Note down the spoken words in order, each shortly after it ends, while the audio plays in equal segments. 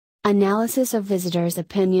Analysis of visitors'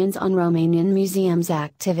 opinions on Romanian museums'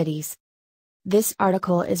 activities. This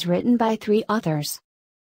article is written by 3 authors.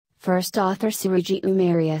 First author Sergiu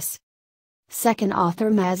Marius. Second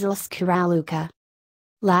author Mazilescu Raluca.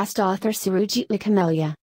 Last author Sergiu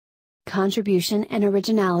Camelia. Contribution and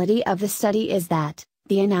originality of the study is that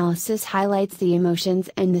the analysis highlights the emotions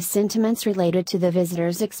and the sentiments related to the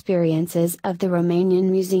visitors' experiences of the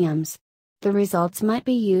Romanian museums. The results might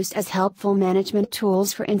be used as helpful management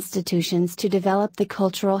tools for institutions to develop the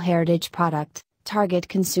cultural heritage product, target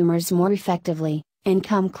consumers more effectively, and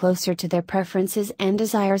come closer to their preferences and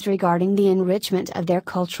desires regarding the enrichment of their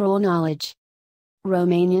cultural knowledge.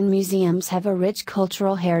 Romanian museums have a rich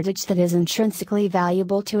cultural heritage that is intrinsically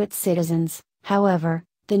valuable to its citizens. However,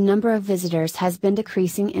 the number of visitors has been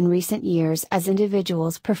decreasing in recent years as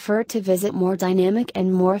individuals prefer to visit more dynamic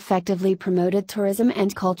and more effectively promoted tourism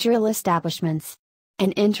and cultural establishments.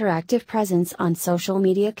 An interactive presence on social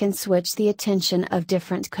media can switch the attention of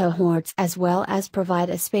different cohorts as well as provide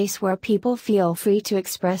a space where people feel free to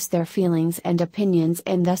express their feelings and opinions,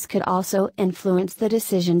 and thus could also influence the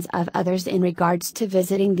decisions of others in regards to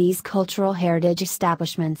visiting these cultural heritage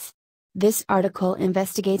establishments. This article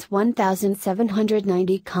investigates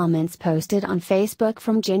 1,790 comments posted on Facebook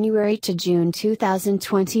from January to June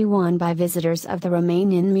 2021 by visitors of the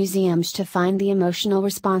Romanian museums to find the emotional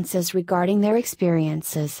responses regarding their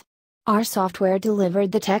experiences. Our software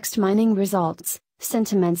delivered the text mining results,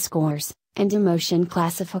 sentiment scores, and emotion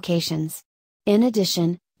classifications. In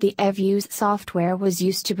addition, the eViews software was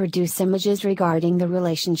used to produce images regarding the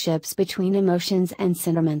relationships between emotions and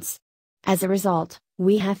sentiments. As a result,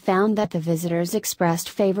 we have found that the visitors expressed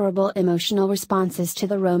favorable emotional responses to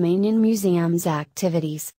the Romanian museum's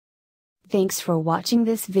activities. Thanks for watching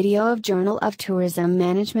this video of Journal of Tourism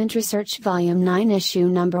Management Research Volume 9 Issue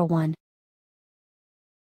Number 1.